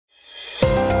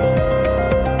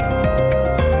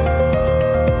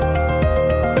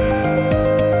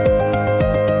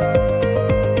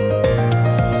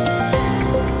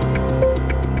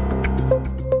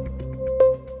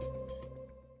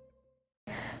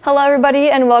Hello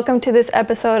everybody and welcome to this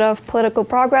episode of Political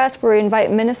Progress, where we invite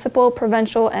municipal,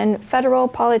 provincial and federal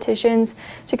politicians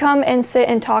to come and sit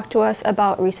and talk to us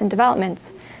about recent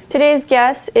developments. Today's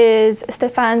guest is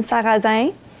Stéphane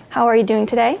Sarrazin. How are you doing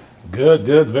today? Good,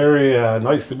 good. Very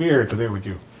nice to be here today with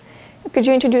you. Could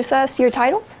you introduce us to your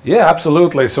titles? Yeah,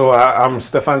 absolutely. So I'm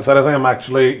Stéphane Sarrazin. I'm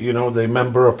actually, the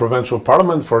member of provincial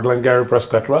parliament for Glengarry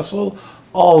Prescott-Russell.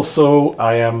 Also,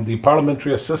 I am the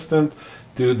parliamentary assistant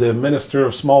to the Minister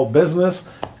of Small Business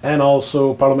and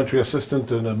also parliamentary assistant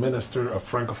to the Minister of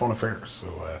Francophone Affairs. So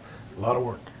a lot of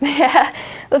work. Yeah.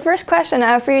 The first question I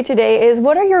have for you today is,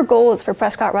 what are your goals for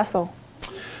Prescott-Russell?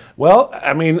 Well,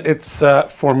 I mean, it's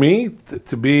for me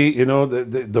to be,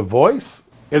 the voice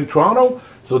in Toronto.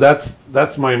 So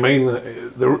that's my main,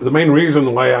 the main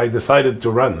reason why I decided to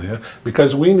run. Yeah?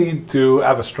 Because we need to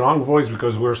have a strong voice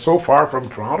because we're so far from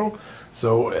Toronto.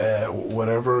 So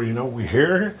whatever, we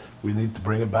hear, we need to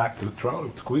bring it back to Toronto,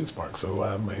 to Queen's Park. So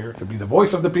I'm here to be the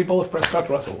voice of the people of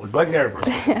Prescott-Russell, Glengarry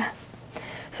Prescott. Yeah.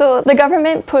 So the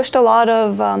government pushed a lot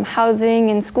of housing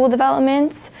and school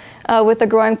developments with the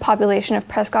growing population of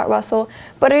Prescott-Russell.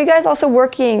 But are you guys also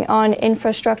working on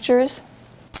infrastructures?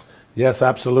 Yes,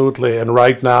 absolutely. And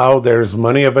right now there's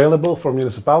money available for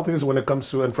municipalities when it comes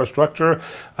to infrastructure,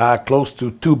 close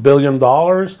to $2 billion.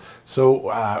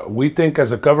 So we think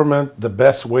as a government the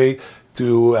best way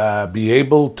to be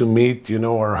able to meet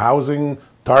our housing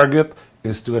target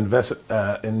is to invest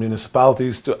in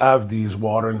municipalities to have these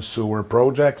water and sewer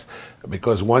projects,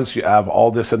 because once you have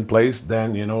all this in place,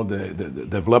 then the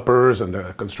developers and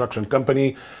the construction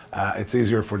company, it's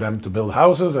easier for them to build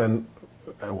houses. And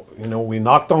we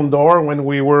knocked on door when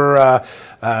we were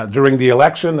during the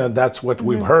election, and that's what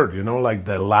we've heard, like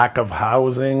the lack of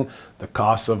housing, the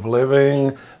cost of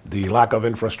living, the lack of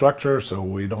infrastructure. So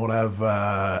we don't have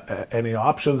any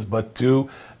options but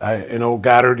to,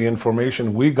 gather the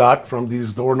information we got from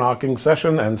these door knocking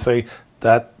sessions and say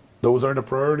that those are the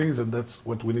priorities and that's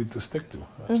what we need to stick to.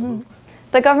 Absolutely.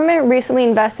 The government recently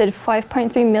invested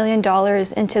 $5.3 million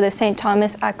into the St.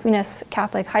 Thomas Aquinas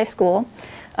Catholic High School.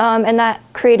 And that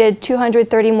created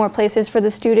 230 more places for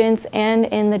the students and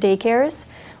in the daycares.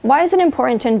 Why is it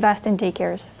important to invest in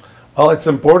daycares? Well, it's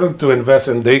important to invest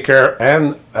in daycare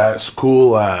and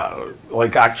school.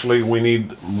 Actually, we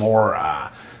need more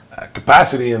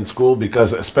capacity in school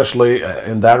because especially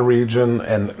in that region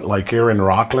and like here in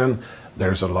Rockland,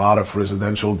 there's a lot of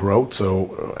residential growth.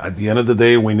 So at the end of the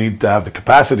day, we need to have the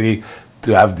capacity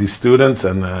to have these students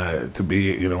and to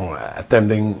be,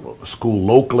 attending school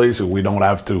locally, so we don't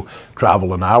have to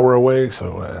travel an hour away.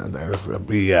 So there's going to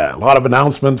be a lot of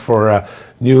announcement for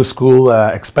new school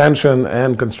expansion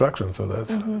and construction. So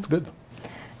that's good.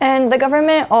 And the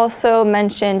government also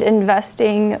mentioned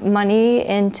investing money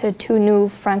into 2 new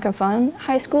Francophone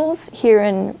high schools here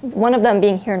one of them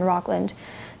being here in Rockland,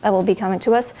 that will be coming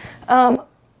to us.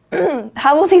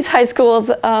 How will these high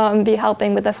schools be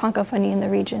helping with the Francophonie in the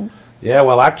region? Yeah,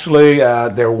 well, actually,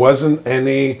 there wasn't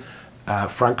any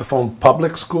Francophone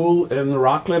public school in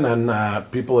Rockland,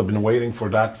 and people have been waiting for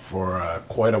that for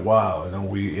quite a while.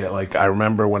 I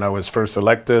remember when I was first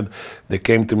elected, they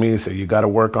came to me and said, "You got to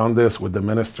work on this with the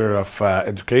Minister of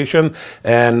Education."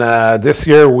 And this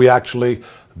year, we actually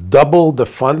doubled the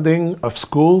funding of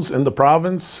schools in the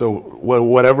province. So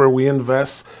whatever we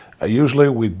invest, usually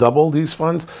we double these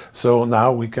funds, so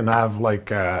now we can have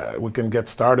we can get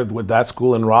started with that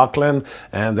school in Rockland,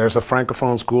 and there's a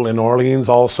Francophone school in Orleans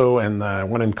also, and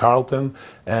one in Carleton,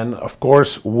 and of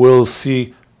course we'll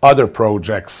see other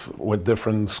projects with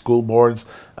different school boards.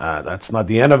 That's not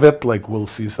the end of it, we'll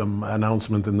see some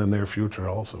announcement in the near future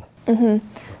also.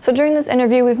 So during this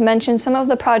interview we've mentioned some of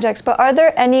the projects, but are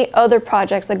there any other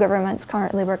projects the government's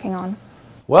currently working on?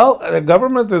 Well, the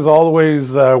government is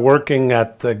always working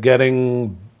at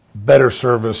getting better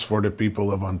service for the people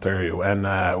of Ontario, and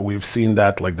we've seen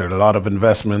that there's a lot of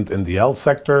investment in the health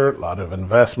sector, a lot of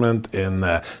investment in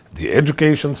the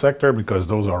education sector, because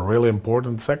those are really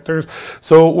important sectors.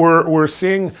 So we're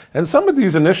seeing, and some of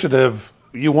these initiatives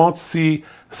you won't see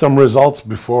some results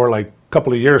before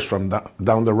couple of years from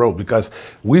down the road, because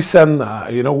we send,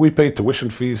 we pay tuition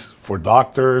fees for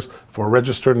doctors, for a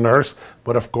registered nurse,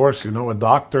 but of course, a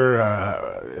doctor,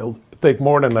 it'll take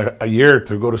more than a year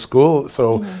to go to school.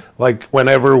 So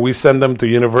whenever we send them to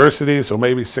university, so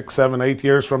maybe 6, 7, 8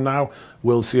 years from now,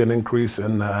 we'll see an increase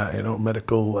in,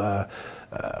 medical,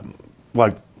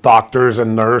 doctors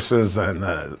and nurses and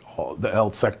the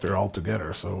health sector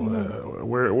altogether. So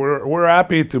we're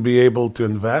happy to be able to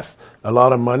invest a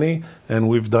lot of money, and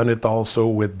we've done it also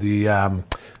with the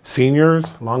seniors,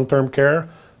 long-term care.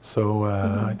 So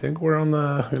I think we're on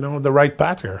the the right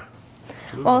path here.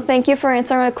 Absolutely. Well, thank you for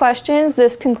answering my questions.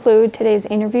 This concludes today's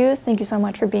interviews. Thank you so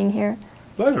much for being here.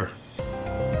 Pleasure.